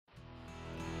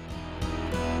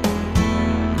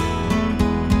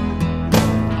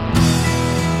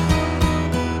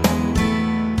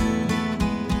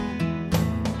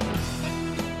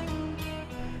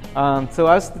So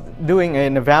I was doing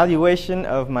an evaluation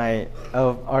of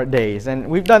our days, and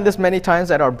we've done this many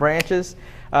times at our branches.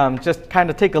 Just kind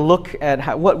of take a look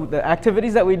at what the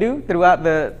activities that we do throughout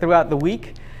the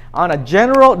week on a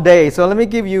general day. So let me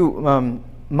give you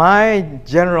my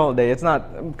general day. It's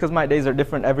not because my days are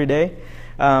different every day,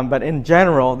 but in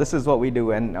general, this is what we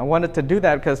do. And I wanted to do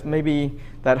that because maybe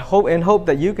in hope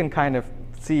that you can kind of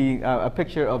see a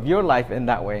picture of your life in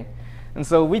that way. And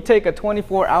so we take a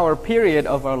 24-hour period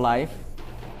of our life.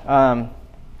 Wow,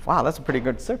 that's a pretty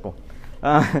good circle.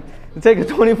 We take a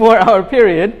 24-hour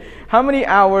period. How many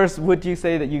hours would you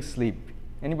say that you sleep?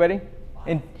 Anybody?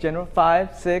 In general,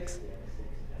 5, 6?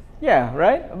 Yeah,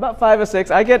 right? About 5 or 6.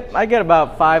 I get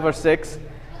about 5 or 6.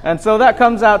 And so that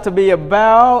comes out to be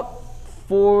about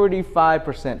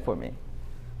 45% for me.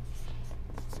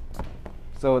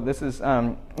 So this is,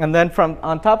 and then from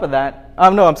on top of that,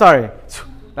 no, I'm sorry.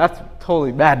 That's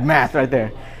totally bad math right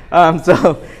there.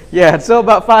 So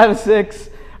about 5 or 6.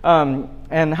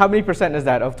 And how many percent is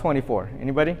that of 24?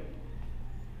 Anybody?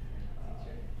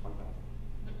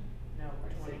 No,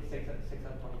 26 out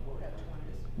of 24.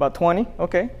 About 20?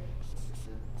 Okay.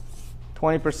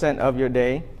 20% of your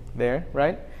day there,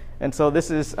 right? And so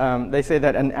this is, they say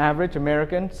that an average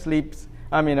American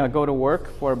go to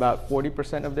work for about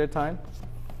 40% of their time.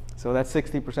 So that's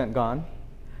 60% gone.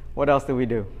 What else do we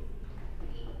do?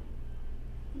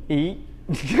 Eat.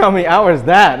 How many hours is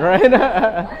that, right?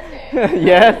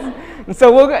 Yes.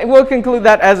 So we'll conclude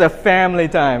that as a family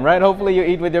time, right? Hopefully you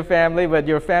eat with your family, but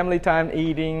your family time,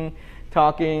 eating,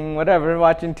 talking, whatever,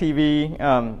 watching TV,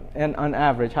 and on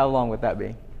average, how long would that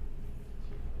be?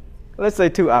 Let's say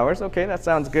 2 hours. Okay, that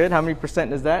sounds good. How many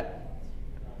percent is that?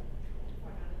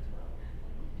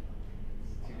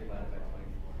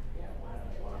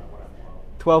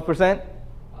 12%?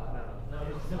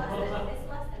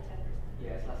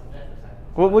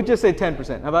 Well, we'll just say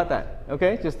 10%. How about that?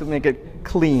 Okay, just to make it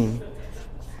clean.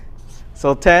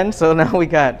 So 10. So now we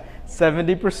got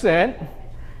 70%.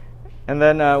 And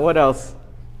then what else?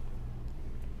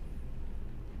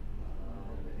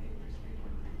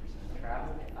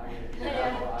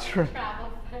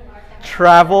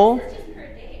 Travel.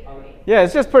 Yeah,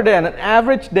 it's just per day. An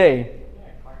average day.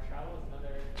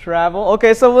 Travel.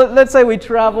 Okay, so let's say we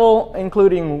travel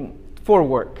including for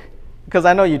work. Because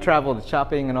I know you travel to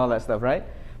shopping and all that stuff, right?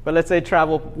 But let's say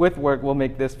travel with work will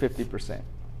make this 50%.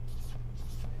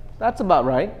 That's about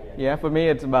right. Yeah, for me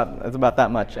it's about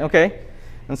that much. Okay,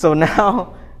 and so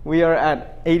now we are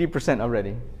at 80%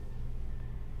 already.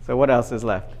 So what else is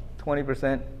left?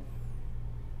 20%.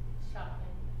 Shopping.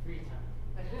 Free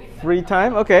time. Free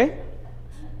time. Okay.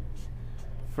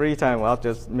 Free time. Well,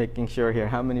 just making sure here.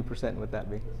 How many percent would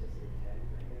that be?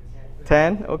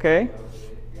 10. Okay.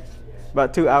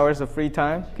 About 2 hours of free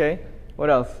time. Okay. What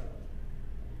else?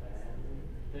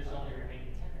 There's only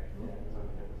remaining 10,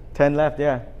 right? 10 left,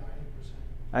 yeah.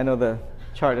 I know the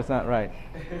chart is not right.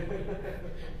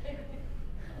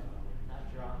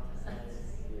 Not drawn.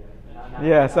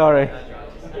 Yeah, sorry.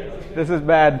 This is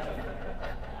bad.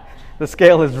 The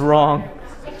scale is wrong.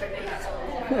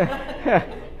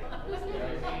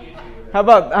 How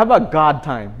about God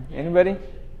time? Anybody?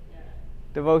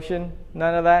 Devotion?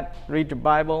 None of that? Read your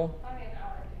Bible?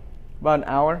 About an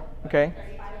hour? Okay.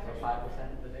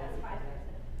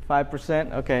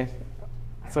 5%? Okay.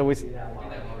 So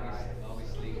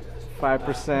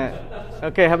 5%.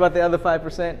 Okay, how about the other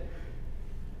 5%?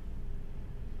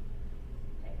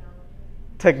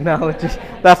 Technology.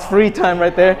 That's free time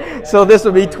right there. So this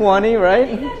would be 20,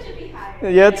 right?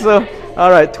 Yeah, so,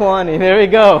 all right, 20. There we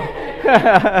go.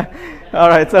 All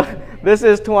right, so this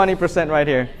is 20% right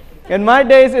here. In my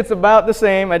days, it's about the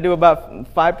same. I do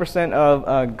about 5%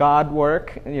 of God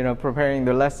work, preparing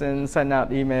the lessons, sending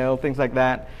out email, things like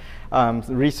that,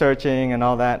 researching and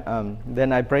all that.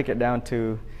 Then I break it down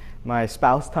to my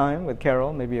spouse time with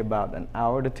Carol, maybe about an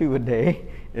hour to 2 a day,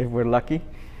 if we're lucky.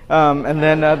 And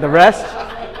then the rest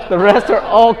are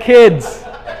all kids.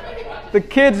 The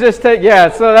kids just take,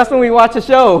 so that's when we watch a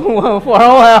show for a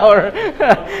whole hour.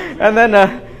 And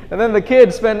then the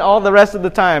kids spend all the rest of the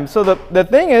time. So the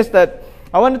thing is that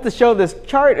I wanted to show this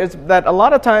chart is that a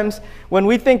lot of times when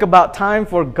we think about time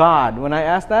for God, when I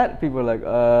ask that, people are like,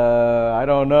 I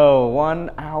don't know,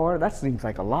 1 hour? That seems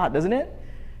like a lot, doesn't it?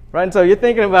 Right? And so you're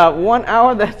thinking about 1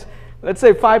 hour, that's, let's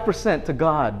say 5% to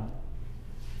God.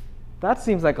 That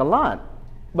seems like a lot.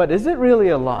 But is it really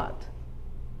a lot?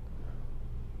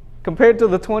 Compared to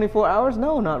the 24 hours?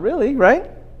 No, not really, right?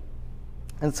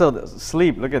 And so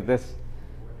sleep, look at this.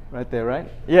 Right there, right?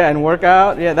 Yeah, and work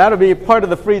out. Yeah, that'll be part of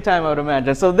the free time, I would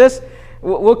imagine. So this,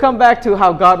 we'll come back to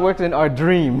how God works in our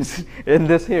dreams in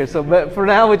this here. So, but for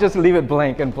now, we'll just leave it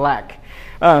blank and black.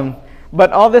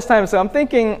 But all this time, so I'm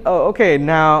thinking, oh, okay,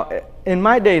 now in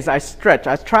my days I stretch.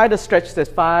 I try to stretch this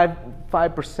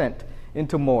 5%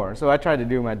 into more. So I try to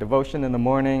do my devotion in the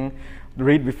morning,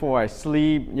 read before I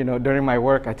sleep. During my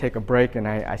work I take a break and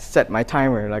I set my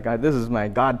timer. This is my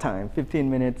God time, 15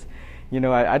 minutes.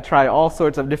 I try all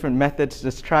sorts of different methods,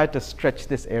 just try to stretch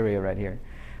this area right here.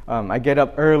 I get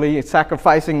up early,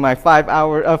 sacrificing my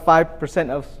 5%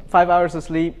 of 5 hours of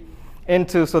sleep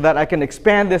so that I can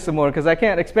expand this some more, because I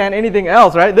can't expand anything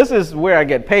else, right? This is where I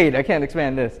get paid. I can't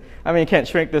expand this. I can't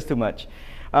shrink this too much.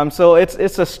 So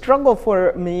it's a struggle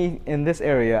for me in this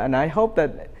area, and I hope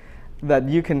that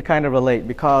you can kind of relate,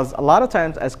 because a lot of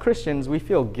times as Christians we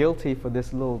feel guilty for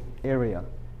this little area,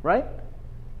 right?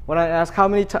 When I ask how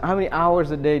many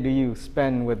hours a day do you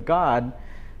spend with God,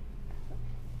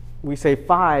 we say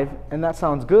 5, and that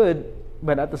sounds good,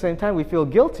 but at the same time we feel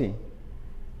guilty.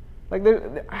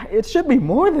 It should be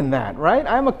more than that, right?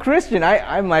 I'm a Christian.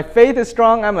 My faith is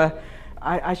strong.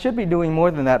 I should be doing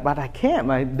more than that, but I can't.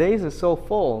 My days are so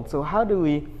full. So how do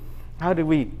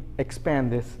we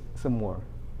expand this some more?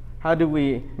 How do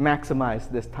we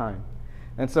maximize this time?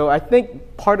 And so I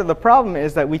think part of the problem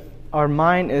is that our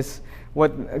mind is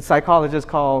what psychologists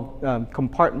call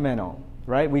compartmental,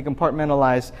 right? We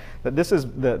compartmentalize that this is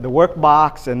the work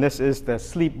box, and this is the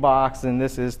sleep box, and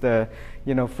this is the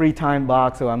free time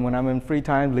box. So when I'm in free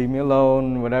time, leave me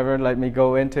alone, whatever, let me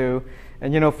go into.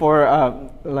 And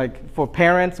for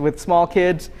parents with small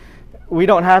kids, we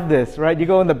don't have this, right? You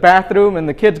go in the bathroom and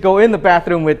the kids go in the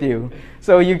bathroom with you.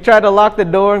 So you try to lock the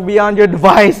door and be on your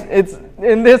device. It's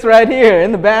in this right here,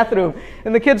 in the bathroom.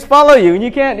 And the kids follow you, and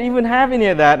you can't even have any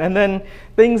of that. And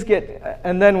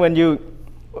then when you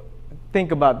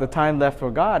think about the time left for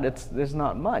God, there's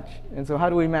not much. And so how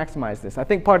do we maximize this? I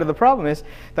think part of the problem is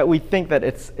that we think that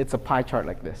it's a pie chart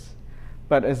like this.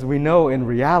 But as we know, in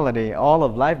reality, all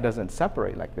of life doesn't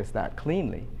separate like this that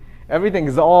cleanly. Everything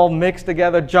is all mixed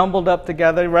together, jumbled up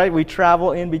together, right? We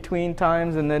travel in between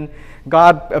times, and then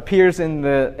God appears in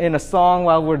a song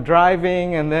while we're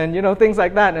driving, and then things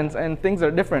like that, and things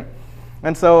are different.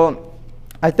 And so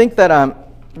I think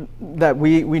that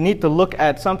we need to look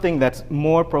at something that's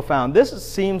more profound. This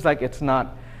seems like it's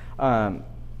not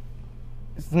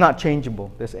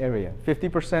changeable, this area.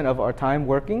 50% of our time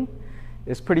working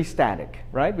is pretty static,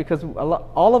 right? Because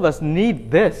all of us need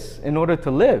this in order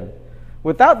to live.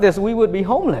 Without this, we would be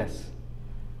homeless,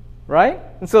 right?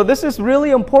 And so this is really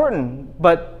important,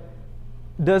 but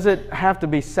does it have to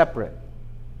be separate?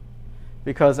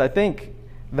 Because I think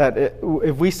that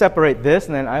if we separate this,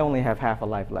 then I only have half a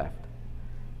life left.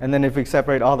 And then if we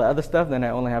separate all the other stuff, then I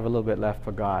only have a little bit left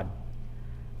for God.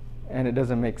 And it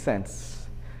doesn't make sense.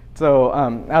 So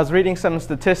I was reading some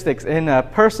statistics. An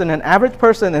average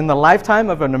person in the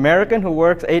lifetime of an American who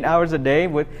works 8 hours a day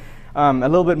with a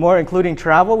little bit more, including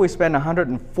travel, we spend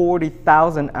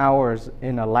 140,000 hours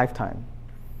in a lifetime.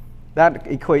 That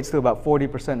equates to about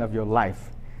 40% of your life.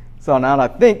 So now I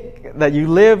think that you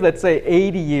live, let's say,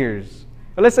 80 years.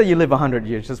 Or let's say you live 100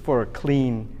 years, just for a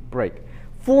clean break.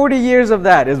 40 years of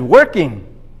that is working.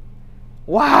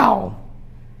 Wow.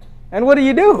 And what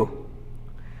do?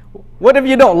 What if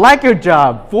you don't like your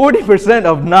job? 40%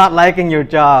 of not liking your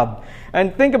job.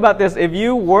 And think about this. If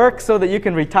you work so that you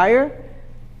can retire,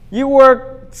 you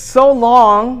work so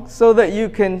long so that you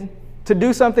can to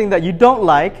do something that you don't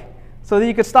like so that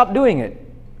you can stop doing it.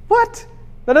 What?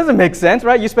 That doesn't make sense,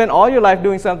 right? You spend all your life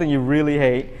doing something you really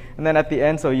hate, and then at the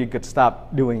end so you could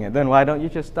stop doing it. Then why don't you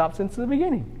just stop since the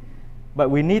beginning? But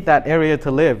we need that area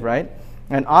to live, right?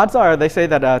 And odds are, they say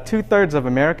that 2/3 of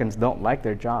Americans don't like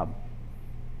their job.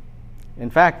 In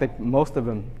fact, that most of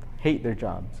them hate their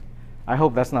jobs. I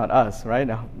hope that's not us, right?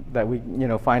 That we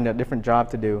find a different job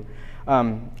to do.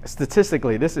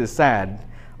 Statistically, this is sad.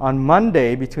 On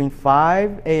Monday, between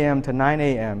 5 a.m. to 9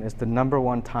 a.m. is the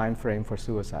 #1 time frame for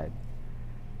suicide.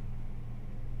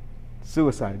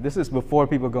 Suicide. This is before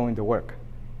people go into work.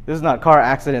 This is not car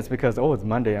accidents because, it's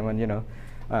Monday,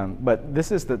 but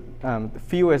this is the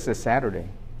fewest is Saturday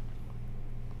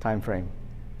time frame.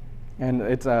 And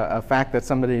it's a fact that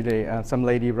some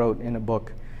lady wrote in a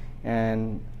book.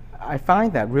 And I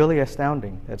find that really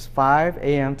astounding. That's 5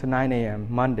 a.m. to 9 a.m.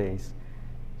 Mondays.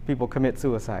 People commit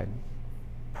suicide.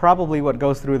 Probably what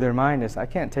goes through their mind is, I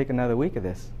can't take another week of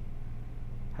this.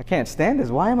 I can't stand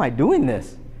this. Why am I doing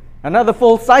this? Another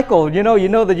full cycle. You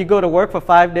know that you go to work for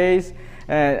 5 days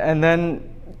and then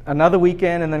another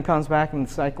weekend and then comes back and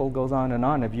the cycle goes on and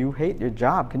on. If you hate your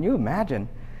job, can you imagine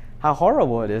how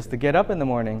horrible it is to get up in the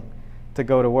morning to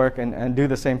go to work and do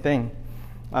the same thing?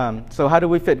 So how do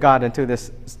we fit God into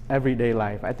this everyday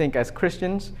life? I think as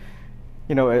Christians,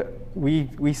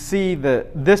 we see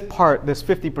this part, this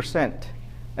 50%,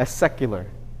 as secular,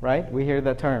 right? We hear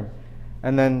that term.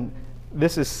 And then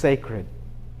this is sacred.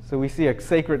 So we see a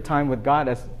sacred time with God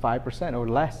as 5% or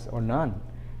less or none.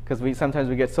 Because sometimes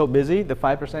we get so busy, the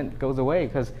 5% goes away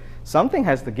because something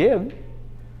has to give,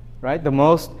 right? The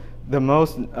most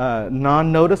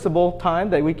non-noticeable time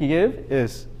that we can give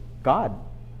is God.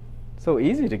 So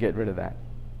easy to get rid of that.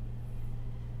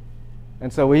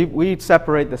 And so we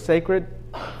separate the sacred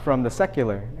from the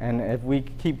secular. And if we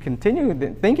keep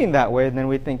continuing thinking that way, then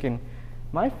we're thinking,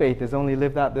 my faith is only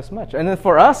lived out this much. And then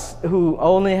for us who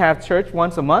only have church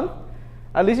once a month,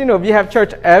 at least, if you have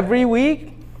church every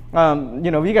week,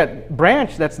 if you got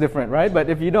branch, that's different, right? But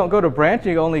if you don't go to branch,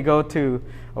 you only go to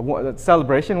a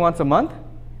celebration once a month,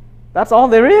 that's all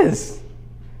there is.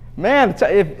 Man,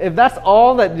 if that's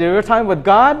all that your time with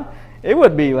God, it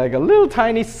would be like a little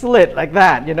tiny slit like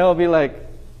that. It'd be like,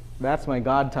 that's my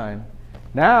God time.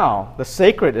 Now, the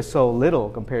sacred is so little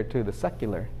compared to the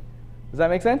secular. Does that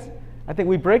make sense? I think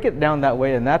we break it down that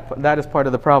way, and that is part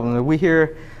of the problem. We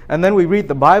hear, and then we read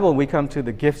the Bible, and we come to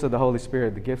the gifts of the Holy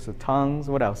Spirit, the gifts of tongues.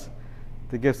 What else?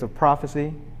 The gifts of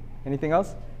prophecy. Anything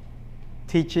else?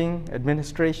 Teaching,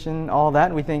 administration, all that.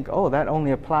 And we think, oh, that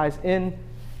only applies in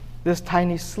this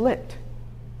tiny slit.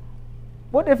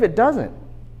 What if it doesn't?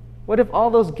 What if all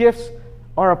those gifts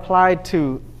are applied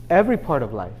to every part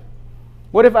of life?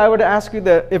 What if I were to ask you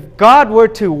that if God were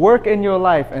to work in your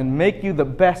life and make you the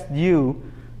best you,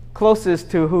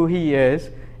 closest to who He is,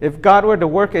 if God were to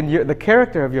work in the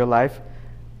character of your life,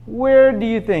 where do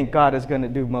you think God is going to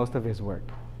do most of His work?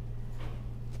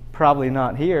 Probably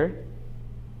not here,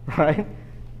 right?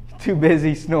 Too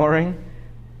busy snoring,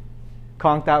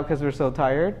 conked out because we're so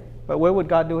tired. But where would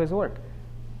God do His work?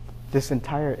 This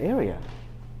entire area.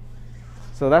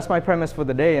 So that's my premise for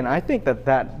the day, and I think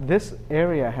that this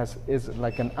area is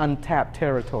like an untapped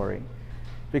territory,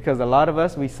 because a lot of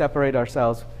us, we separate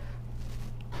ourselves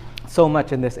so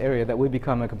much in this area that we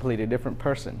become a completely different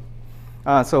person.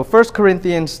 So 1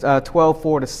 Corinthians 12,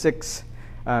 4-6.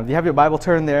 If you have your Bible,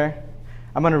 turn there.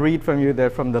 I'm going to read from you there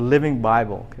from the Living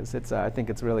Bible, because I think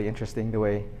it's really interesting the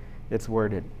way it's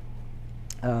worded.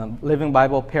 Living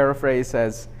Bible paraphrase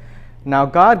says, "Now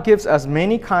God gives us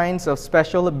many kinds of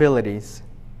special abilities,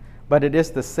 but it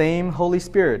is the same Holy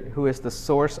Spirit who is the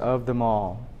source of them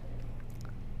all."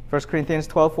 1 Corinthians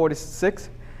 12, 4-6.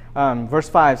 Verse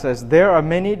 5 says, "There are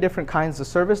many different kinds of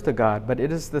service to God, but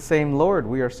it is the same Lord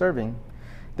we are serving.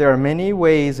 There are many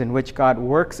ways in which God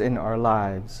works in our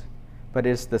lives, but it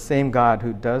is the same God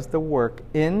who does the work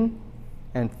in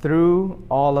and through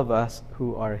all of us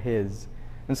who are His."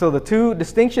 And so the two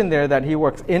distinction there, that He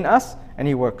works in us and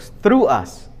He works through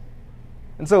us.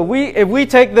 And so if we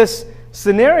take this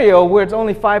scenario where it's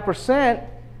only 5%,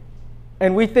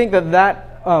 and we think that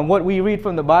what we read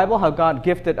from the Bible, how God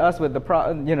gifted us with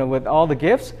with all the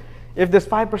gifts, if this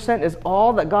 5% is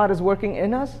all that God is working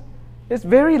in us, it's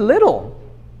very little,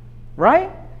 right?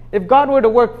 If God were to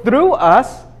work through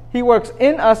us, He works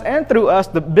in us and through us.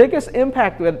 The biggest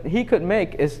impact that He could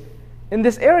make is in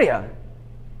this area.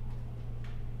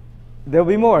 There'll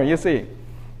be more, you see.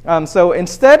 So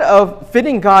instead of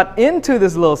fitting God into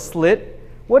this little slit,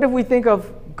 what if we think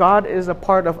of God is a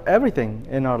part of everything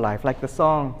in our life, like the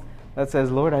song that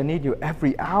says, "Lord, I need you.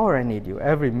 Every hour I need you.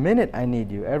 Every minute I need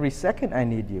you. Every second I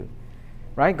need you."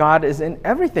 Right? God is in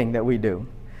everything that we do.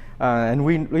 And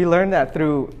we learn that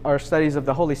through our studies of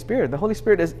the Holy Spirit. The Holy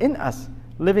Spirit is in us,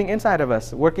 living inside of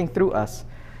us, working through us.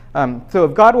 So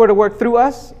if God were to work through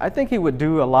us, I think He would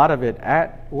do a lot of it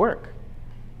at work.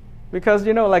 Because,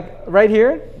 like right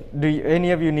here,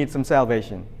 any of you need some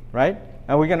salvation, right?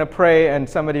 Are we going to pray and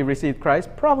somebody receive Christ?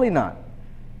 Probably not.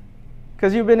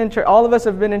 Because you've been in church. All of us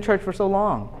have been in church for so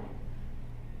long,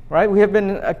 right? We have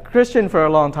been a Christian for a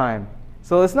long time.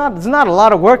 So it's not a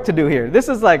lot of work to do here. This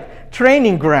is like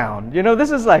training ground.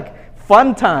 This is like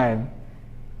fun time.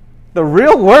 The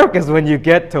real work is when you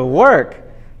get to work.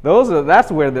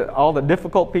 That's where all the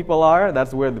difficult people are.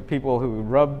 That's where the people who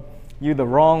rub you the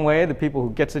wrong way, the people who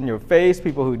gets in your face,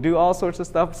 people who do all sorts of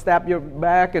stuff, stab your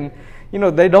back, and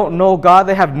they don't know God.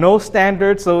 They have no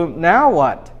standards. So now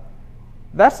what?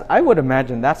 I would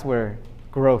imagine that's where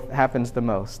growth happens the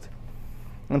most.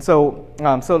 And so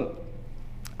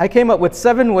I came up with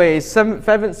 7 ways,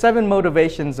 seven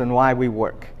motivations on why we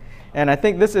work. And I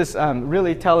think this is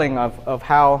really telling of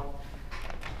how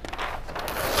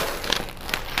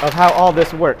all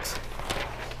this works.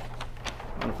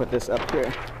 I'm going to put this up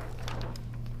here.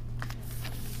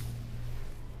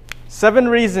 7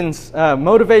 reasons,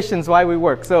 motivations why we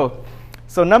work. So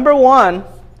number 1,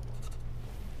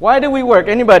 why do we work?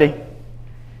 Anybody?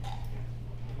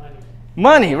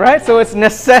 Money, right? So it's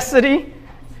necessity.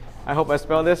 I hope I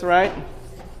spelled this right.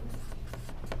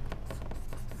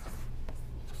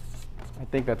 I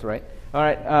think that's right. All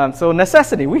right, so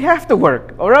necessity. We have to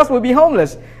work, or else we'll be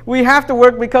homeless. We have to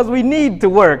work because we need to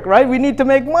work, right? We need to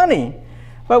make money.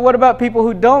 But what about people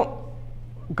who don't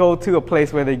go to a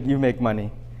place where you make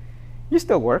money? You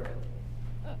still work,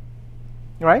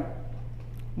 right?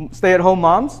 Stay-at-home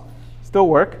moms still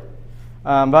work.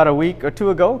 About a week or two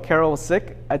ago, Carol was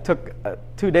sick. I took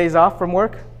 2 days off from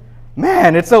work.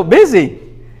 Man, it's so busy.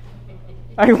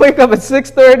 I wake up at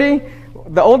 6:30.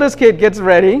 The oldest kid gets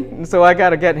ready, and so I got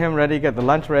to get him ready, get the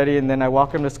lunch ready, and then I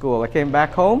walk him to school. I came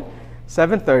back home,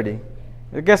 7:30.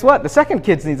 Guess what? The second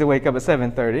kid needs to wake up at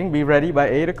 7:30 and be ready by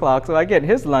 8 o'clock, so I get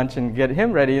his lunch and get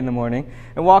him ready in the morning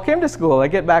and walk him to school. I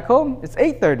get back home, it's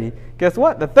 8:30. Guess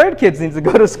what? The third kid needs to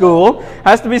go to school,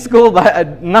 has to be schooled by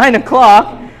 9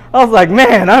 o'clock. I was like,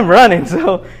 man, I'm running.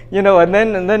 So, and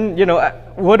then,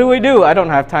 what do? I don't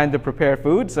have time to prepare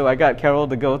food, so I got Carol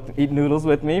to go eat noodles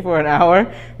with me for an hour.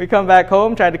 We come back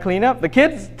home, try to clean up. The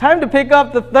kids, time to pick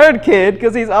up the third kid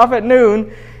because he's off at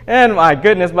noon. And my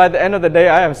goodness, by the end of the day,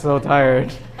 I am so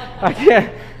tired. I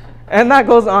can't. And that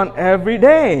goes on every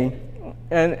day.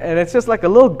 And it's just like a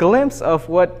little glimpse of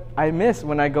what I miss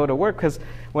when I go to work. Because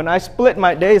when I split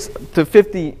my days to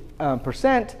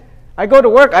 50%, I go to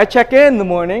work, I check in the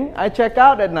morning, I check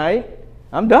out at night,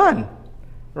 I'm done,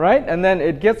 right? And then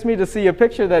it gets me to see a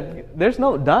picture that there's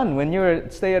no done when you're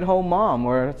a stay-at-home mom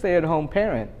or a stay-at-home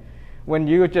parent, when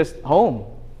you're just home,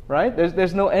 right?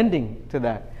 There's no ending to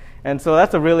that. And so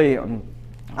that's a really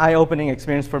eye-opening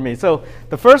experience for me. So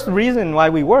the first reason why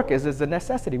we work is a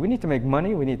necessity. We need to make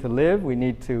money, we need to live, we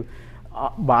need to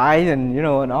buy and,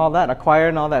 and all that, acquire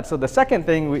and all that. So the second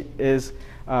thing is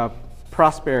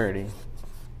prosperity.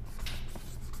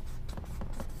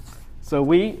 So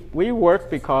we work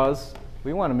because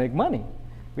we want to make money.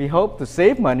 We hope to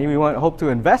save money. We hope to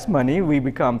invest money. We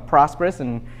become prosperous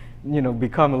and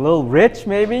become a little rich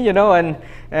maybe,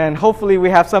 and hopefully we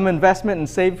have some investment and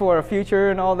save for our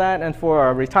future and all that and for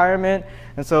our retirement.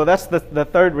 And so that's the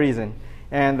third reason.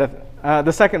 And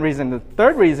the second reason. The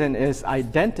third reason is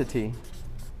identity.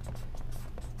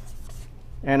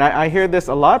 And I hear this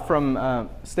a lot from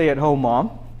stay-at-home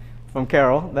mom, from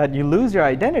Carol, that you lose your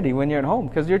identity when you're at home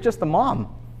because you're just a mom.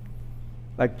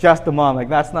 Like just a mom, like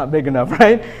that's not big enough,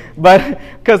 right? But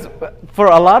because for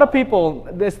a lot of people,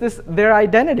 this their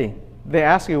identity. They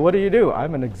ask you, what do you do?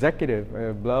 I'm an executive,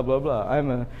 blah, blah, blah.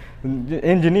 I'm an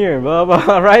engineer, blah,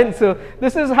 blah, right? So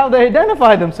this is how they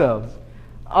identify themselves.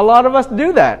 A lot of us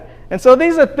do that. And so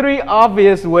these are three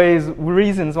obvious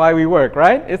reasons why we work,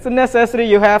 right? It's a necessity,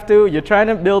 you have to, you're trying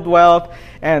to build wealth,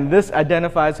 and this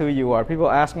identifies who you are.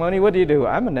 People ask Moni, what do you do?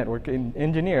 I'm a network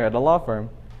engineer at a law firm.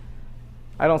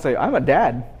 I don't say, I'm a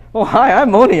dad. Oh, hi,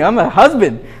 I'm Moni, I'm a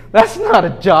husband. That's not a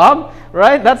job,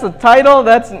 right? That's a title,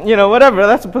 that's, whatever,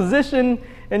 that's a position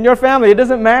in your family. It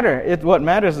doesn't matter. What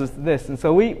matters is this. And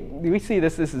so we see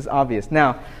this is obvious.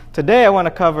 Now, today I want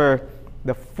to cover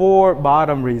the 4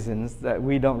 bottom reasons that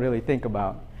we don't really think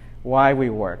about why we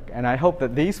work. And I hope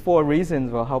that these 4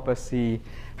 reasons will help us see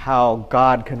how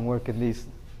God can work in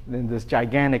this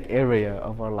gigantic area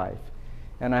of our life.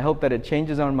 And I hope that it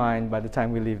changes our mind by the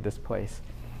time we leave this place.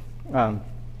 And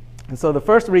so the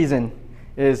first reason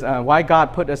is why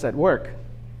God put us at work.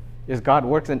 Is God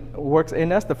works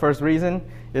in us. The first reason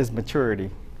is maturity.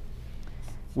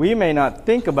 We may not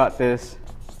think about this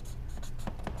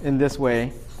in this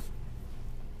way.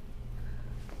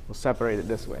 We'll separate it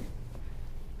this way.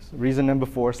 So reason number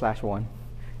 4/1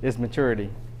 is maturity.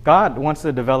 God wants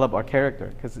to develop our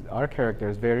character because our character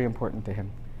is very important to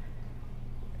Him.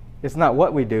 It's not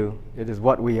what we do, it is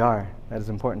what we are that is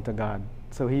important to God.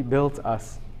 So He builds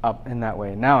us up in that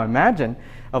way. Now imagine,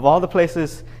 of all the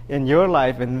places in your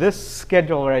life, in this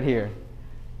schedule right here,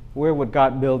 where would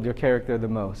God build your character the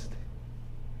most?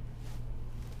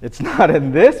 It's not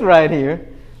in this right here,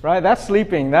 right? That's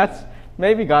sleeping. That's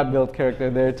maybe God built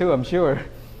character there too, I'm sure.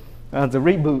 It's a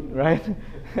reboot,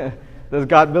 right? Does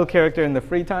God build character in the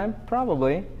free time?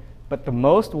 Probably. But the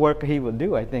most work He will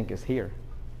do, I think, is here.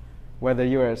 Whether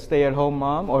you're a stay-at-home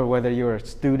mom or whether you're a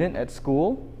student at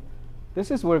school,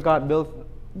 this is where God built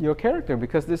your character,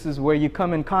 because this is where you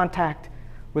come in contact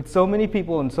with so many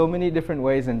people in so many different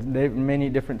ways and many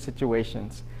different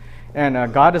situations.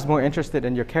 And God is more interested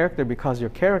in your character because your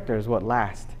character is what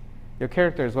lasts. Your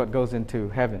character is what goes into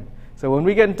heaven. So when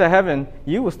we get into heaven,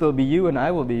 you will still be you and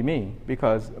I will be me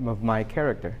because of my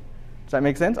character. Does that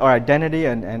make sense? Our identity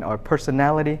and our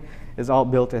personality is all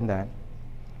built in that.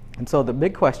 And so the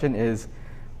big question is,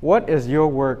 what is your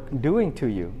work doing to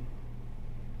you?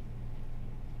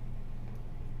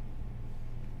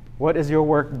 What is your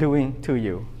work doing to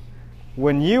you?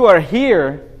 When you are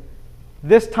here,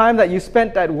 This time that you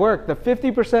spent at work, the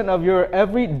 50% of your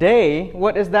every day,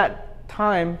 what is that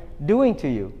time doing to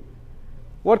you?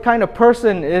 What kind of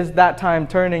person is that time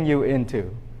turning you into?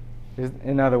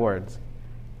 In other words,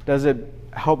 does it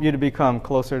help you to become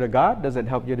closer to God? Does it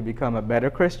help you to become a better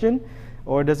Christian?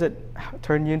 Or does it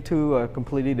turn you into a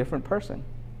completely different person?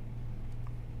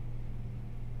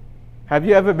 Have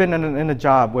you ever been in a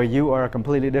job where you are a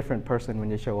completely different person when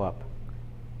you show up?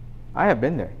 I have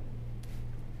been there.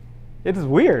 It is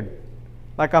weird.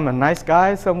 Like I'm a nice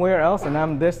guy somewhere else, and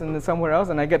I'm this and somewhere else,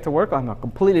 and I get to work, I'm a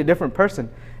completely different person.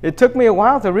 It took me a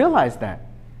while to realize that.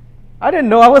 I didn't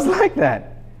know I was like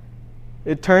that.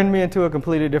 It turned me into a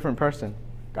completely different person.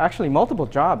 Actually, multiple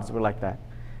jobs were like that.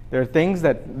 There are things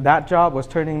that job was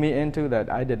turning me into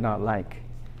that I did not like.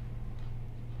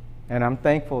 And I'm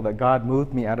thankful that God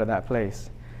moved me out of that place.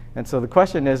 And so the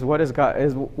question is, what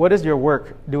is your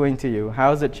work doing to you?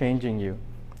 How is it changing you?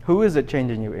 Who is it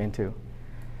changing you into?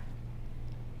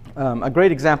 A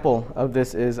great example of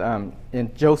this is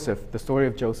in Joseph, the story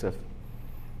of Joseph.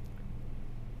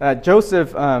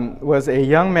 Joseph was a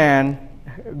young man.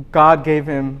 God gave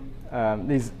him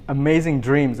these amazing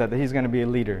dreams that he's going to be a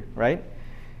leader, right?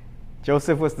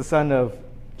 Joseph was the son of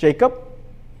Jacob,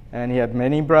 and he had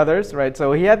many brothers, right?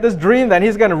 So he had this dream that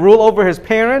he's going to rule over his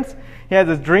parents. He had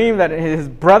this dream that his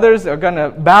brothers are going to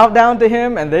bow down to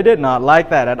him, and they did not like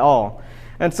that at all.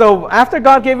 And so after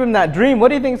God gave him that dream, what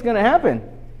do you think is going to happen?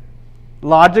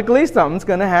 Logically, something's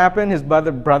going to happen. His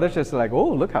brother's just like,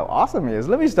 oh, look how awesome he is.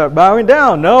 Let me start bowing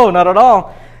down. No, not at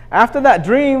all. After that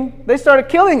dream, they started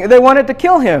killing. They wanted to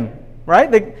kill him,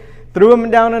 right? They threw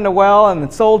him down in a well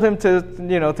and sold him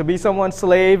to be someone's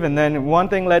slave. And then one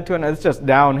thing led to another. It's just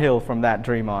downhill from that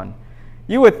dream on.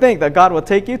 You would think that God will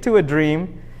take you to a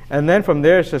dream, and then from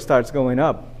there it just starts going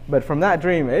up. But from that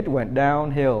dream, it went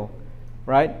downhill,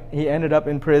 right? He ended up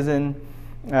in prison.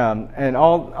 And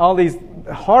all these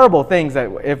horrible things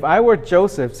that if I were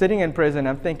Joseph sitting in prison,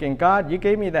 I'm thinking, God, you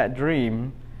gave me that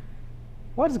dream.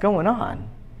 What is going on?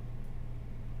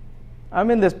 I'm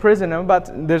in this prison.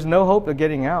 There's no hope of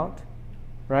getting out,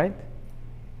 right?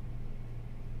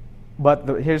 But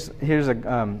here's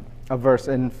a verse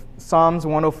in Psalms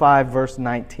 105, verse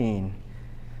 19.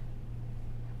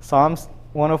 Psalms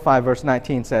 105, verse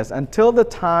 19 says, "Until the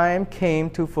time came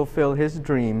to fulfill his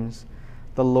dreams,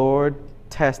 the Lord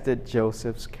tested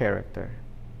Joseph's character."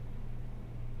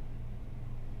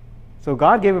 So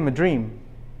God gave him a dream.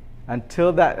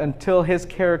 Until his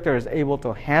character is able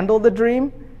to handle the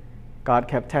dream, God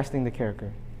kept testing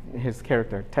his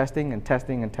character, testing and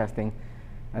testing and testing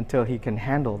until he can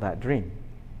handle that dream.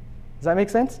 Does that make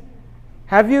sense?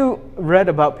 Have you read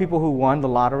about people who won the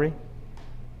lottery?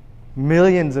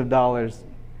 Millions of dollars.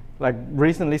 Like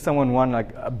recently someone won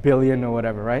like $1 billion or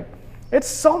whatever, right? It's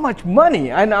so much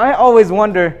money. And I always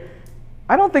wonder,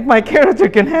 I don't think my character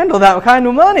can handle that kind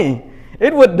of money.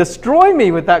 It would destroy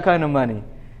me with that kind of money.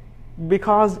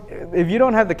 Because if you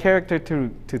don't have the character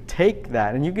to take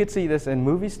that, and you could see this in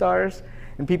movie stars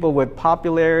and people with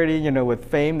popularity, with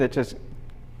fame that just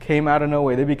came out of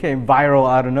nowhere. They became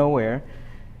viral out of nowhere.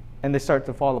 And they start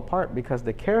to fall apart because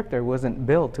the character wasn't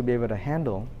built to be able to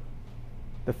handle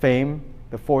the fame,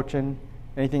 the fortune,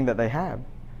 anything that they have.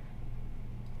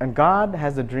 And God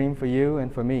has a dream for you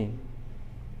and for me.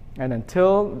 And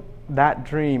until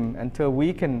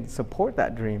we can support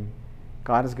that dream,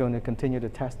 God is going to continue to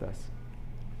test us.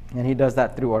 And he does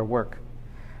that through our work.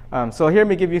 So here, let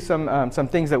me give you some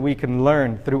things that we can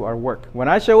learn through our work. When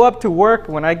I show up to work,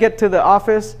 when I get to the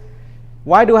office,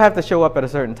 why do I have to show up at a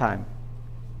certain time?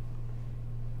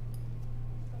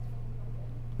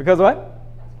 Because what?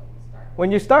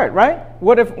 When you start, right?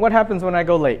 What happens when I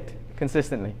go late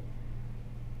consistently?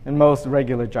 In most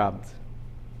regular jobs,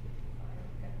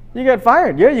 you get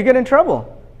fired. Yeah, you get in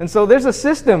trouble. And so there's a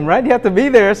system, right? You have to be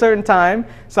there a certain time.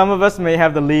 Some of us may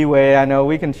have the leeway. I know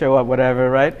we can show up,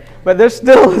 whatever, right? But there's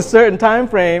still a certain time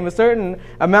frame, a certain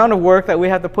amount of work that we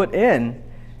have to put in.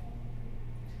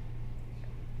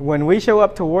 When we show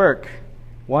up to work,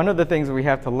 one of the things we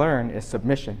have to learn is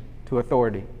submission to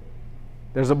authority.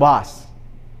 There's a boss.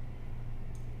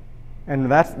 And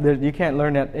you can't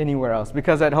learn that anywhere else.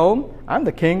 Because at home, I'm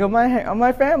the king of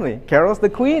my family. Carol's the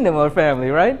queen of our family,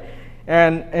 right?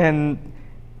 And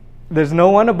there's no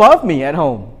one above me at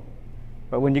home.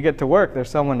 But when you get to work, there's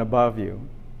someone above you.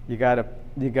 You gotta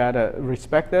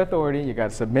respect the authority. You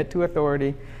gotta submit to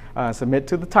authority. Submit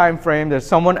to the time frame. There's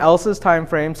someone else's time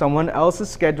frame, someone else's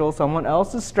schedule, someone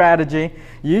else's strategy.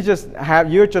 You're just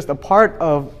a part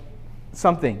of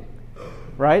something.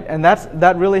 Right? And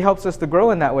that really helps us to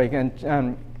grow in that way.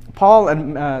 And Paul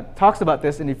talks about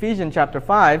this in Ephesians chapter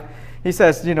 5. He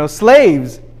says,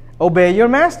 slaves, obey your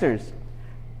masters.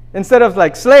 Instead of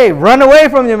like, slave, run away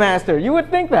from your master. You would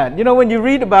think that. You know, when you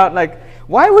read about like,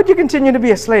 why would you continue to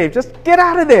be a slave? Just get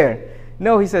out of there.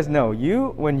 No, he says, no,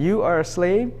 when you are a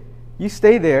slave, you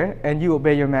stay there and you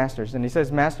obey your masters. And he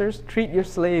says, masters, treat your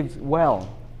slaves well.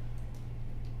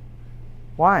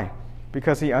 Why?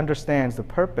 Because he understands the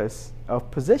purpose of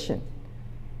position.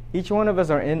 Each one of us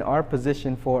are in our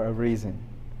position for a reason.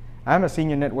 I'm a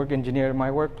senior network engineer in my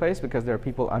workplace because there are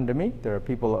people under me, there are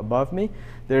people above me.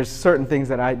 There's certain things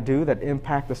that I do that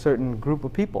impact a certain group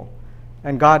of people.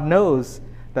 And God knows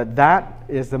that that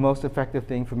is the most effective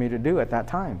thing for me to do at that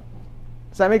time.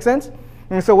 Does that make sense?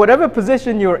 And so whatever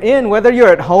position you're in, whether you're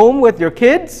at home with your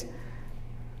kids,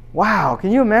 wow,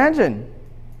 can you imagine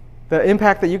the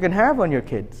impact that you can have on your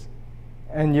kids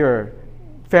and your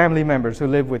family members who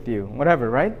live with you, whatever,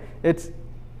 right? It's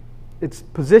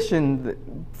positioned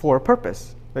for a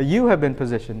purpose. You have been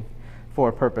positioned for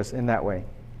a purpose in that way.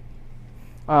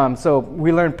 So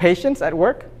we learn patience at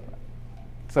work.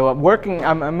 So at working,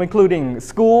 I'm including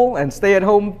school and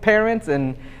stay-at-home parents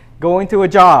and going to a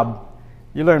job.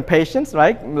 You learn patience,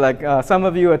 right? Like some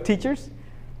of you are teachers.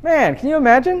 Man, can you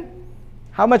imagine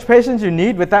how much patience you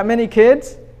need with that many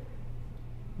kids?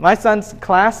 My son's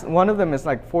class, one of them is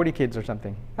like 40 kids or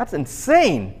something. That's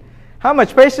insane. How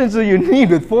much patience do you need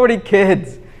with 40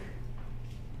 kids?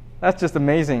 That's just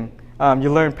amazing.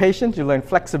 You learn patience, you learn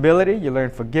flexibility, you learn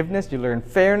forgiveness, you learn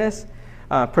fairness,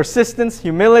 persistence,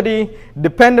 humility,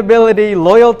 dependability,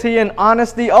 loyalty, and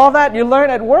honesty. All that you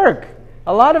learn at work.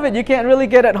 A lot of it you can't really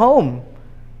get at home.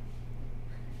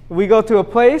 We go to a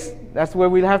place, that's where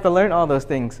we have to learn all those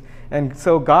things. And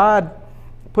so God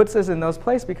puts us in those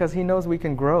places because he knows we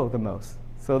can grow the most.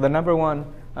 So the number one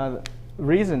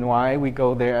reason why we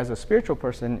go there as a spiritual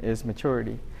person is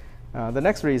maturity. The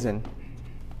next reason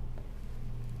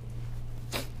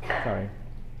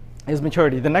is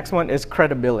maturity. The next one is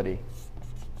credibility.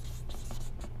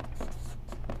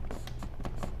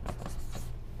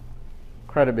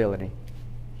 Credibility.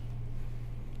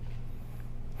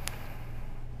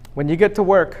 When you get to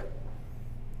work,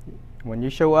 when you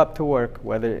show up to work,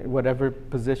 whatever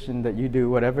position that you do,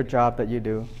 whatever job that you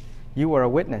do, you are a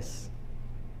witness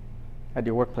at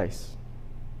your workplace.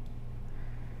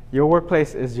 Your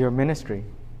workplace is your ministry.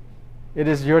 It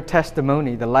is your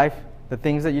testimony. The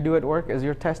things that you do at work is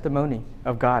your testimony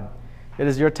of God. It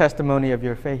is your testimony of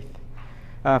your faith.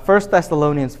 1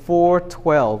 Thessalonians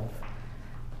 4:12.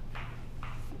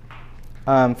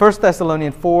 1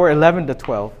 Thessalonians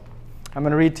 4:11-12. I'm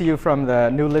going to read to you from the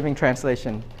New Living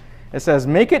Translation. It says,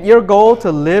 "Make it your goal to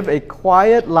live a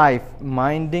quiet life,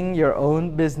 minding your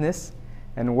own business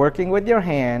and working with your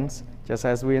hands, just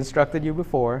as we instructed you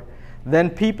before. Then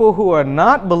people who are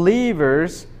not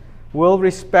believers will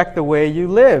respect the way you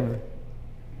live."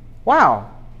 Wow.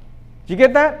 Did you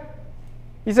get that?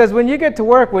 He says, when you get to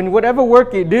work, whatever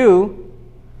work you do,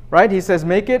 right? He says,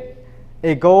 make it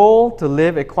a goal to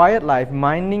live a quiet life,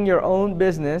 minding your own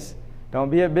business. Don't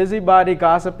be a busybody,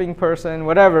 gossiping person,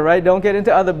 whatever, right? Don't get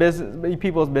into other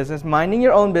people's business. Minding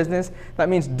your own business, that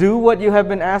means do what you have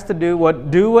been asked to do,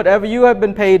 do whatever you have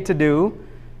been paid to do.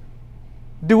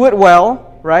 Do it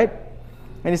well, right?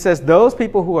 And he says, those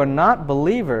people who are not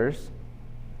believers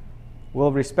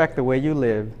will respect the way you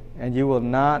live, and you will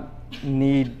not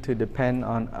need to depend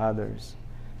on others.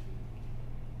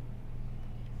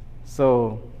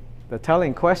 So the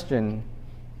telling question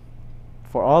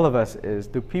for all of us is,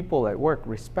 do people at work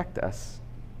respect us?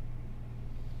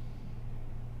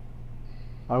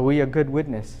 Are we a good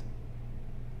witness?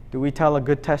 Do we tell a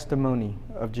good testimony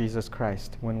of Jesus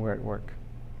Christ when we're at work?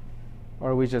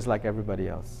 Or are we just like everybody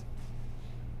else?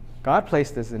 God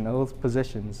placed us in those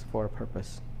positions for a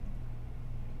purpose.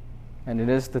 And it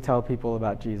is to tell people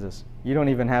about Jesus. You don't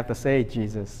even have to say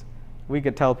Jesus. We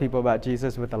could tell people about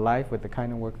Jesus with the life, with the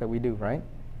kind of work that we do, right?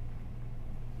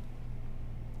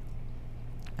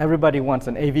 Everybody wants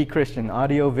an AV Christian,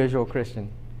 audio-visual Christian.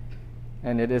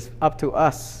 And it is up to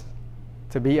us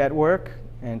to be at work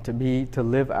and to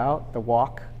live out the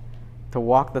walk, to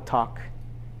walk the talk,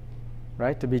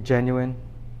 right? To be genuine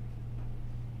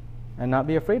and not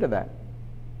be afraid of that.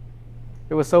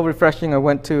 It was so refreshing. I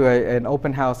went to an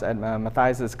open house at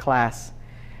Matthias' class.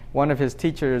 One of his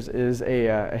teachers is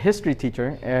a history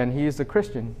teacher, and he's a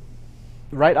Christian.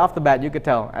 Right off the bat, you could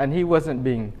tell. And he wasn't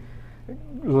being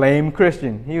lame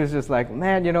Christian. He was just like,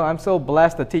 man, I'm so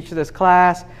blessed to teach this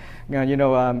class. I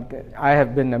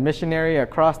have been a missionary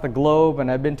across the globe,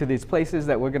 and I've been to these places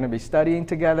that we're going to be studying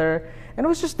together. And it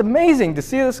was just amazing to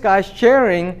see this guy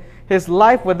sharing his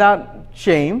life without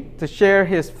shame, to share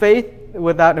his faith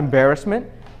without embarrassment.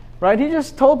 right? He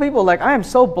just told people, like, I am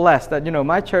so blessed that,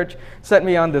 my church sent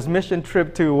me on this mission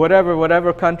trip to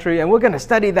whatever country, and we're going to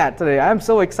study that today. I'm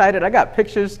so excited. I got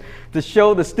pictures to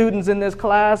show the students in this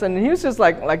class, and he was just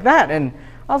like that. And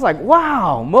I was like,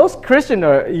 wow, most Christians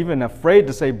are even afraid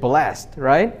to say blessed,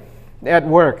 right? At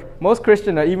work. Most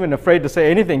Christians are even afraid to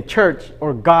say anything church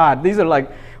or God. These are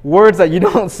like words that you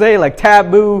don't say, like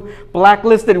taboo,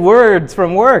 blacklisted words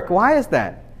from work. Why is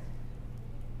that?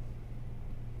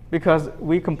 Because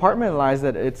we compartmentalize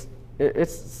that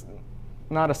it's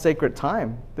not a sacred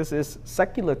time. This is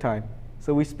secular time.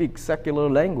 So we speak secular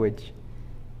language.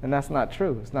 And that's not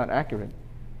true. It's not accurate.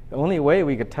 The only way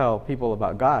we could tell people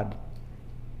about God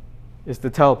is to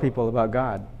tell people about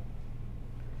God.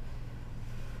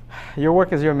 Your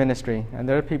work is your ministry. And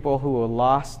there are people who are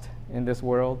lost in this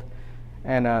world.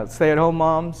 And stay-at-home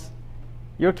moms,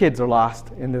 your kids are lost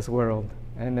in this world.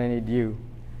 And they need you.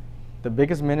 The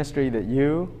biggest ministry that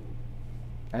you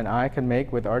and I can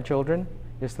make with our children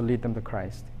is to lead them to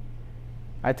Christ.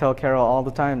 I tell Carol all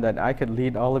the time that I could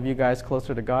lead all of you guys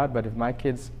closer to God, but if my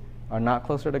kids are not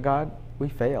closer to God, we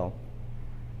fail.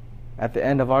 At the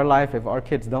end of our life, if our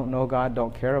kids don't know God,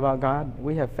 don't care about God,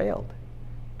 we have failed.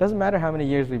 Doesn't matter how many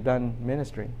years we've done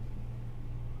ministry.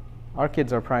 Our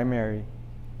kids are primary,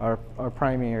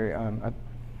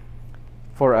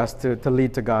 for us to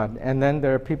lead to God. And then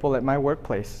there are people at my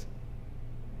workplace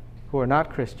who are not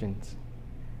Christians.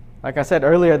 Like I said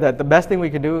earlier, that the best thing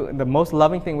we could do, the most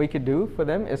loving thing we could do for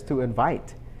them is to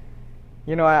invite.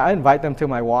 I invite them to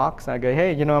my walks. I go,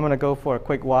 hey, I'm going to go for a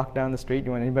quick walk down the street.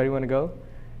 Anybody want to go?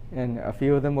 And a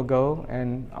few of them will go,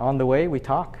 and on the way we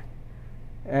talk.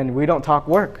 And we don't talk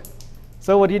work.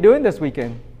 So what are you doing this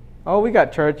weekend? Oh, we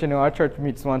got church. Our church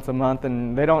meets once a month,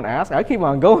 and they don't ask. I keep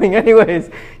on going anyways.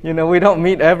 We don't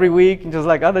meet every week, just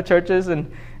like other churches,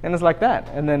 and it's like that.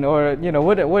 And then, or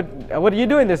what are you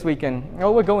doing this weekend?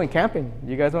 Oh, we're going camping.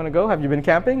 You guys want to go? Have you been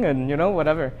camping? And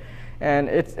whatever. And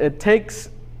it takes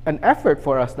an effort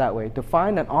for us that way to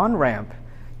find an on-ramp.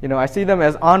 I see them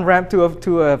as on-ramp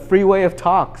to a freeway of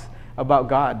talks about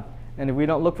God. And if we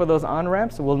don't look for those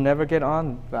on-ramps, we'll never get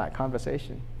on that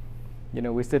conversation.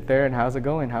 We sit there and how's it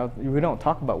going? We don't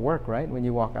talk about work, right? When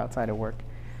you walk outside of work,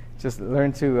 just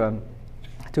learn to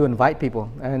invite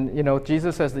people. And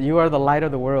Jesus says that you are the light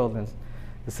of the world and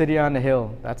the city on the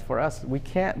hill. That's for us. We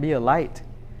can't be a light.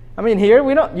 I mean, here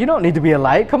you don't need to be a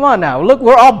light. Come on now, look,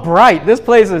 we're all bright. This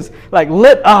place is like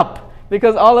lit up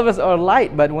because all of us are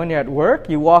light. But when you're at work,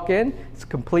 you walk in, it's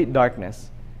complete darkness.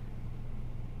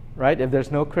 Right? If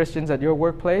there's no Christians at your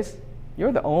workplace,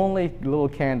 you're the only little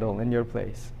candle in your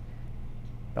place.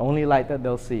 The only light that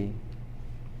they'll see,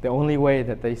 the only way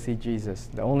that they see Jesus,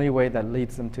 the only way that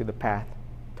leads them to the path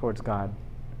towards God.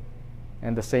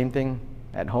 And the same thing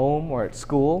at home or at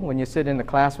school, when you sit in a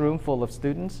classroom full of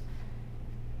students,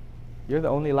 you're the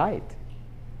only light.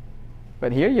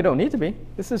 But here you don't need to be.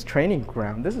 This is training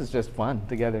ground. This is just fun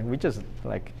together. We just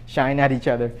like shine at each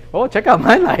other. Oh, check out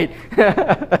my light.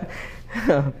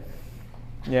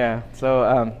 Yeah,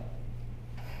 so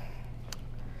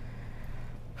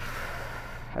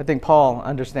I think Paul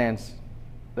understands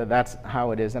that that's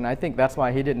how it is. And I think that's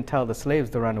why he didn't tell the slaves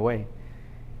to run away.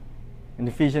 In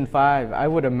Ephesians 5, I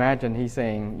would imagine he's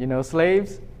saying,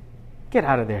 slaves, get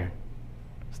out of there.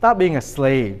 Stop being a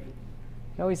slave.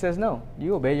 No, he says, no,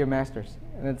 you obey your masters.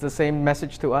 And it's the same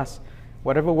message to us.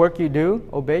 Whatever work you do,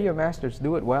 obey your masters.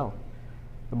 Do it well.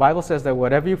 The Bible says that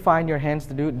whatever you find your hands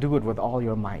to do, do it with all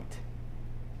your might.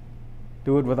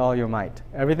 Do it with all your might.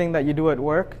 Everything that you do at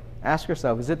work, ask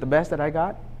yourself, is it the best that I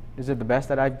got? Is it the best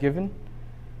that I've given?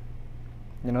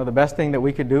 The best thing that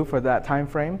we could do for that time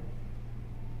frame?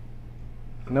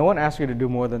 No one asks you to do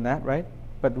more than that, right?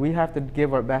 But we have to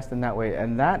give our best in that way.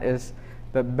 And that is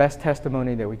the best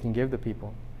testimony that we can give to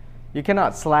people. You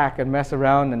cannot slack and mess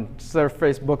around and surf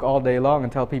Facebook all day long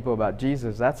and tell people about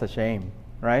Jesus. That's a shame,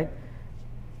 right?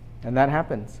 And that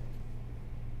happens.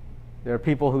 There are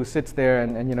people who sits there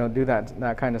and do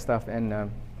that kind of stuff.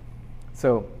 And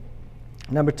so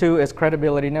number 2 is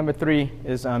credibility. Number 3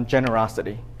 is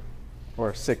generosity,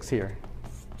 or 6 here.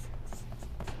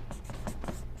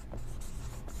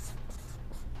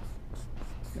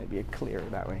 Maybe it clearer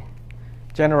that way.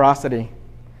 Generosity.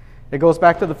 It goes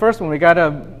back to the first one. We got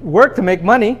to work to make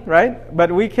money, right?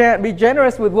 But we can't be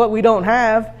generous with what we don't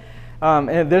have.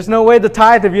 And there's no way to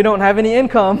tithe if you don't have any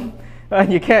income.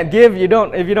 You can't give if you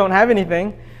don't have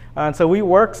anything. So we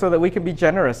work so that we can be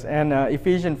generous. And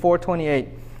Ephesians 4:28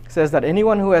 says that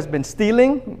anyone who has been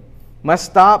stealing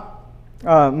must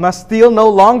steal no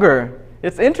longer.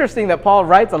 It's interesting that Paul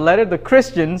writes a letter to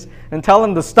Christians and tell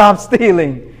them to stop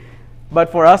stealing.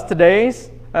 But for us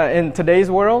in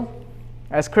today's world,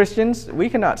 As Christians, we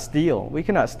cannot steal. We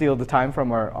cannot steal the time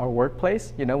from our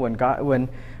workplace. You know,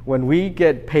 when we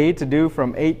get paid to do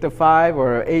from 8 to 5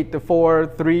 or 8 to 4,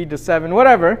 3 to 7,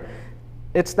 whatever,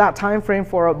 it's that time frame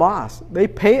for our boss. They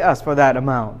pay us for that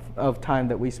amount of time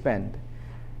that we spend.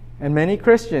 And many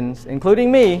Christians,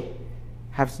 including me,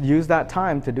 have used that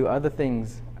time to do other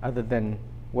things other than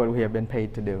what we have been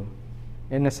paid to do.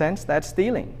 In a sense, that's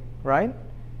stealing, right?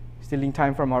 Stealing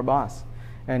time from our boss.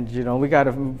 And, you know, we got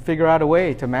to figure out a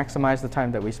way to maximize the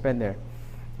time that we spend there.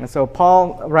 And so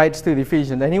Paul writes to the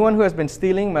Ephesians, anyone who has been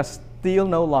stealing must steal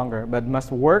no longer, but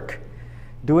must work,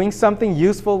 doing something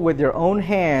useful with your own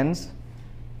hands,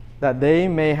 that they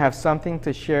may have something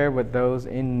to share with those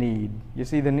in need. You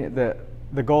see the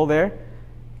goal there?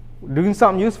 Doing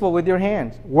something useful with your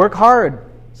hands. Work hard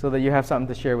so that you have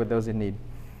something to share with those in need.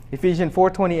 Ephesians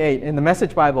 4:28 in the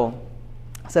Message Bible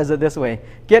says it this way: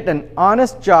 get an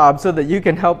honest job so that you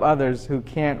can help others who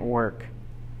can't work.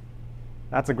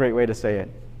 That's a great way to say it.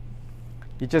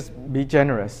 You just be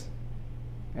generous.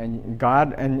 And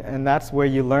God, and that's where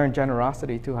you learn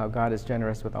generosity too, how God is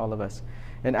generous with all of us.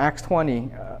 In Acts 20,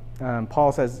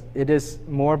 Paul says, it is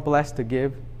more blessed to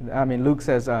give. Luke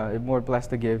says, more blessed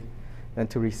to give than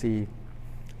to receive.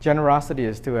 Generosity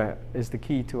is the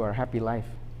key to our happy life.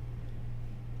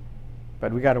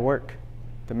 But we got to work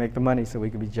to make the money so we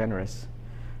can be generous.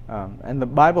 And the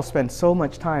Bible spends so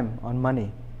much time on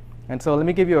money. And so let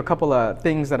me give you a couple of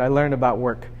things that I learned about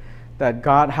work,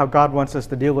 how God wants us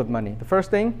to deal with money. The first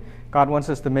thing, God wants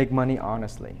us to make money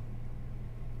honestly.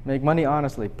 Make money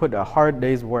honestly. Put a hard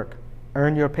day's work.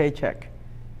 Earn your paycheck.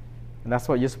 And that's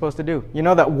what you're supposed to do. You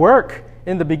know that work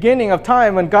in the beginning of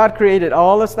time when God created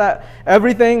all this,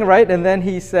 everything, right? And then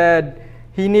He said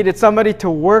He needed somebody to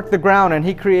work the ground, and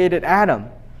He created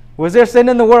Adam. Was there sin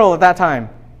in the world at that time?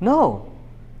 No.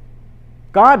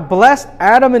 God blessed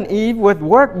Adam and Eve with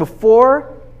work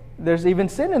before there's even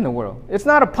sin in the world. It's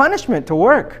not a punishment to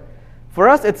work. For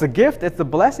us, it's a gift. It's a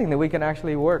blessing that we can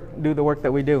actually do the work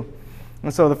that we do.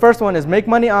 And so the first one is make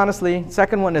money honestly.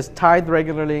 Second one is tithe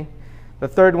regularly. The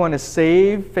third one is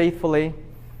save faithfully,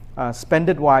 spend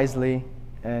it wisely,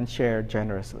 and share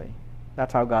generously.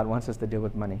 That's how God wants us to deal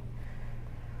with money.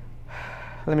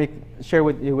 Let me share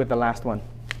with you with the last one.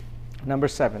 Number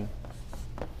 7.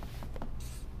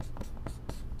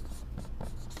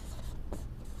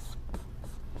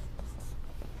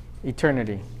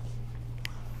 Eternity.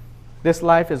 This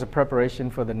life is a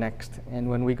preparation for the next. And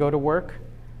when we go to work,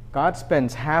 God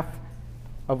spends half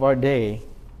of our day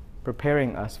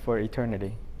preparing us for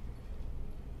eternity.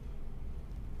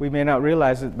 We may not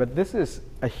realize it, but this is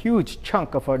a huge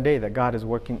chunk of our day that God is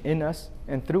working in us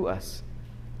and through us.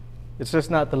 It's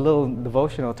just not the little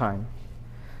devotional time.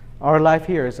 Our life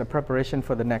here is a preparation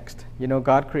for the next. You know,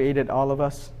 God created all of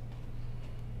us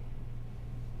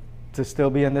to still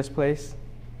be in this place,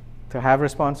 to have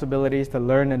responsibilities, to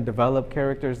learn and develop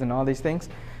characters and all these things.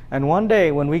 And one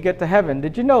day when we get to heaven,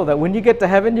 did you know that when you get to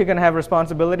heaven, you're going to have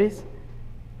responsibilities?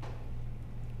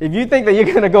 If you think that you're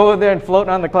going to go over there and float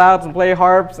on the clouds and play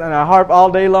harps and a harp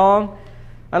all day long,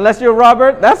 unless you're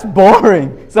Robert, that's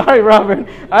boring. Sorry, Robert.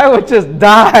 I would just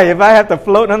die if I had to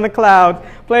float on the clouds,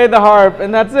 play the harp,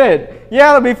 and that's it.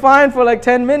 Yeah, it'll be fine for like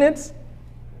 10 minutes.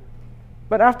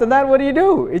 But after that, what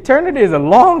do? Eternity is a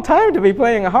long time to be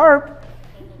playing a harp.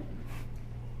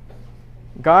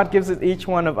 God gives each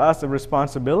one of us a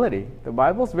responsibility. The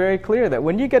Bible's very clear that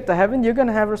when you get to heaven, you're going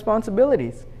to have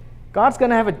responsibilities. God's going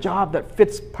to have a job that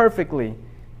fits perfectly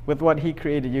with what He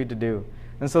created you to do.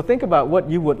 And so think about what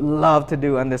you would love to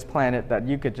do on this planet that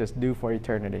you could just do for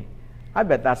eternity. I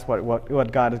bet that's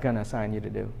what God is going to assign you to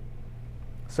do.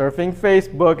 Surfing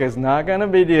Facebook is not going to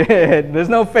be it. There's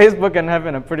no Facebook in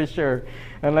heaven, I'm pretty sure.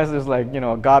 Unless it's like,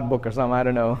 a God book or something, I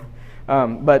don't know.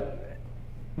 But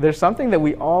there's something that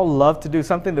we all love to do,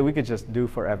 something that we could just do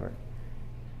forever.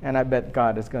 And I bet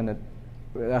God is going to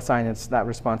assign us that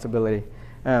responsibility.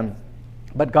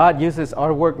 But God uses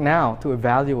our work now to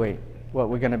evaluate what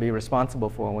we're going to be responsible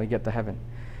for when we get to heaven.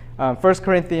 1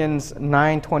 Corinthians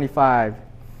 9:25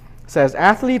 says,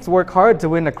 athletes work hard to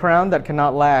win a crown that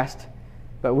cannot last,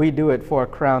 but we do it for a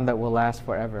crown that will last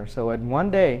forever. So at one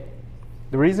day,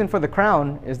 the reason for the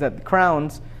crown is that the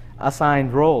crowns assign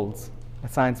roles,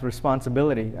 assigns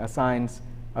responsibility, assigns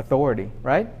authority,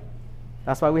 right?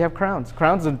 That's why we have crowns.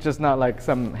 Crowns are just not like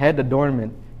some head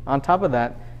adornment. On top of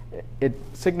that, it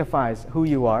signifies who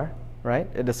you are, right?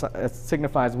 It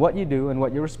signifies what you do and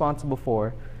what you're responsible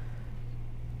for.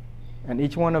 And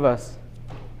each one of us,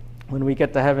 when we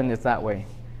get to heaven, it's that way.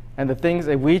 And the things,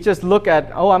 if we just look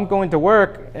at, I'm going to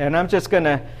work and I'm just going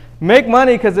to make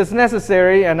money because it's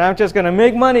necessary, and I'm just going to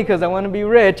make money because I want to be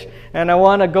rich, and I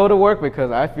want to go to work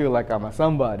because I feel like I'm a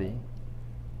somebody.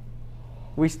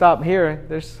 We stop here.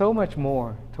 There's so much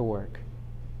more to work,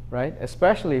 right?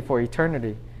 Especially for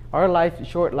eternity. Our life,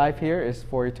 short life here is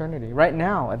for eternity. Right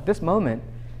now, at this moment,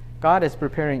 God is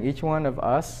preparing each one of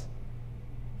us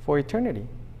for eternity.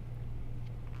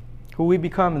 Who we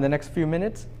become in the next few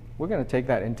minutes, we're going to take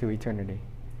that into eternity.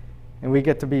 And we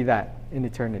get to be that in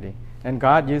eternity. And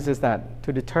God uses that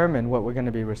to determine what we're going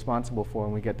to be responsible for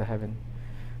when we get to heaven.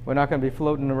 We're not going to be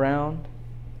floating around,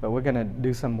 but we're going to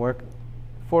do some work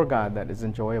for God that is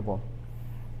enjoyable.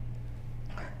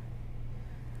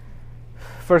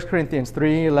 1 Corinthians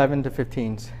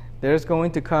 3:11-15. There's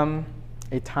going to come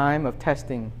a time of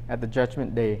testing at the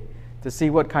judgment day to see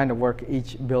what kind of work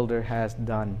each builder has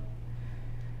done.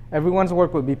 Everyone's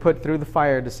work will be put through the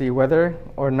fire to see whether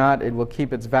or not it will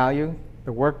keep its value.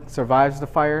 The work survives the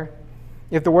fire.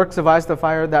 If the work survives the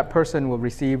fire, that person will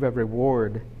receive a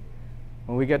reward.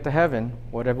 When we get to heaven,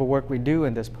 whatever work we do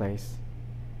in this place,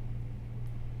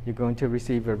 you're going to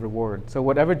receive a reward. So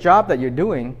whatever job that you're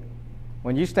doing,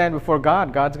 when you stand before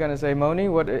God, God's going to say, Moni,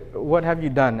 what have you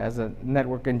done as a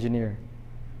network engineer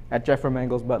at Jeffrey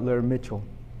Mangels Butler Mitchell?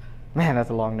 Man, that's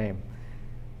a long name,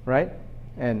 right?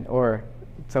 Or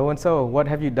so-and-so, what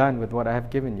have you done with what I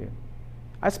have given you?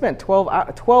 I spent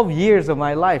 12 years of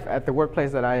my life at the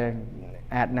workplace that I am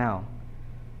at now.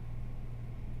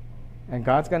 And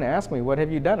God's going to ask me, what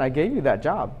have you done? I gave you that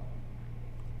job.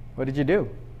 What did you do?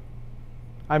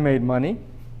 I made money.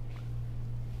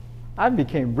 I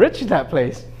became rich at that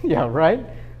place. Yeah, right?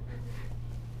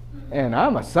 And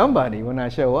I'm a somebody when I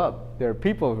show up. There are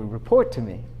people who report to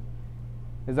me.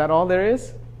 Is that all there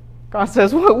is? God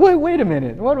says, wait a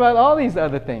minute. What about all these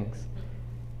other things?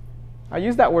 I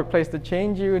use that workplace to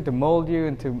change you and to mold you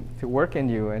and to work in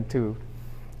you and to...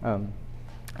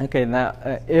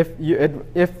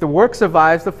 if the work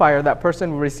survives the fire, that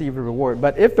person will receive a reward.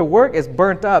 But if the work is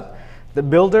burnt up, the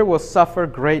builder will suffer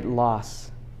great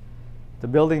loss. The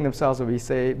builders themselves will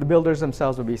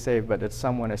be saved, but it's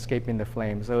someone escaping the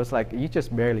flames. So it's like you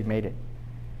just barely made it.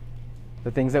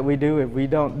 The things that we do, if we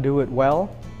don't do it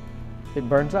well, it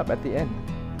burns up at the end.